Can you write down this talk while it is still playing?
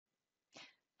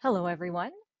Hello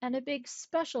everyone, and a big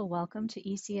special welcome to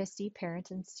ECSD parents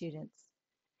and students.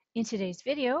 In today's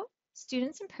video,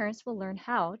 students and parents will learn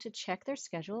how to check their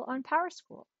schedule on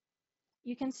PowerSchool.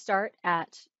 You can start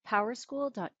at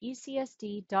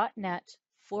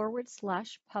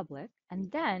powerschool.ecsd.net/public,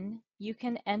 and then you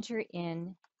can enter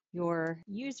in your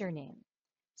username.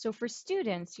 So for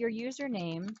students, your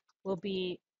username will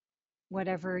be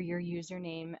whatever your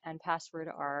username and password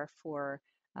are for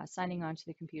signing on to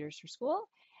the computers for school.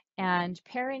 And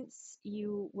parents,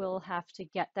 you will have to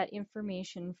get that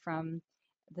information from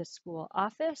the school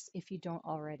office if you don't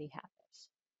already have it.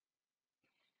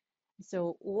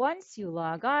 So once you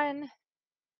log on,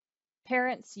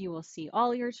 parents, you will see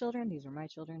all your children. These are my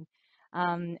children.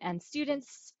 And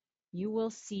students, you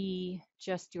will see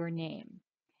just your name.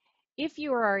 If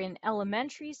you are in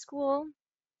elementary school,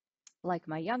 like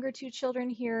my younger two children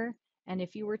here, and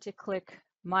if you were to click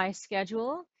My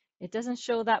Schedule, it doesn't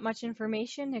show that much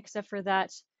information except for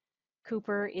that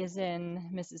Cooper is in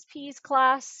Mrs. P's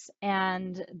class,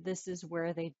 and this is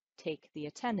where they take the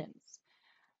attendance.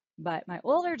 But my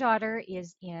older daughter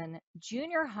is in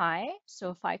junior high,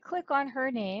 so if I click on her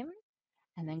name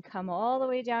and then come all the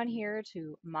way down here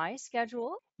to My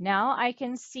Schedule, now I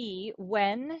can see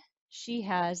when she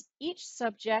has each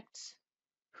subject,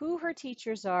 who her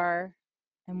teachers are,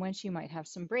 and when she might have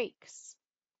some breaks.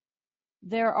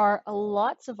 There are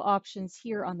lots of options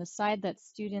here on the side that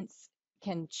students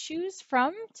can choose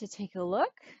from to take a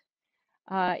look.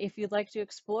 If you'd like to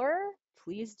explore,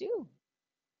 please do.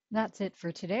 That's it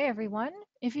for today, everyone.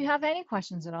 If you have any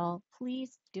questions at all,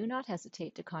 please do not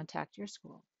hesitate to contact your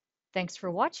school. Thanks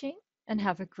for watching and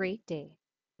have a great day.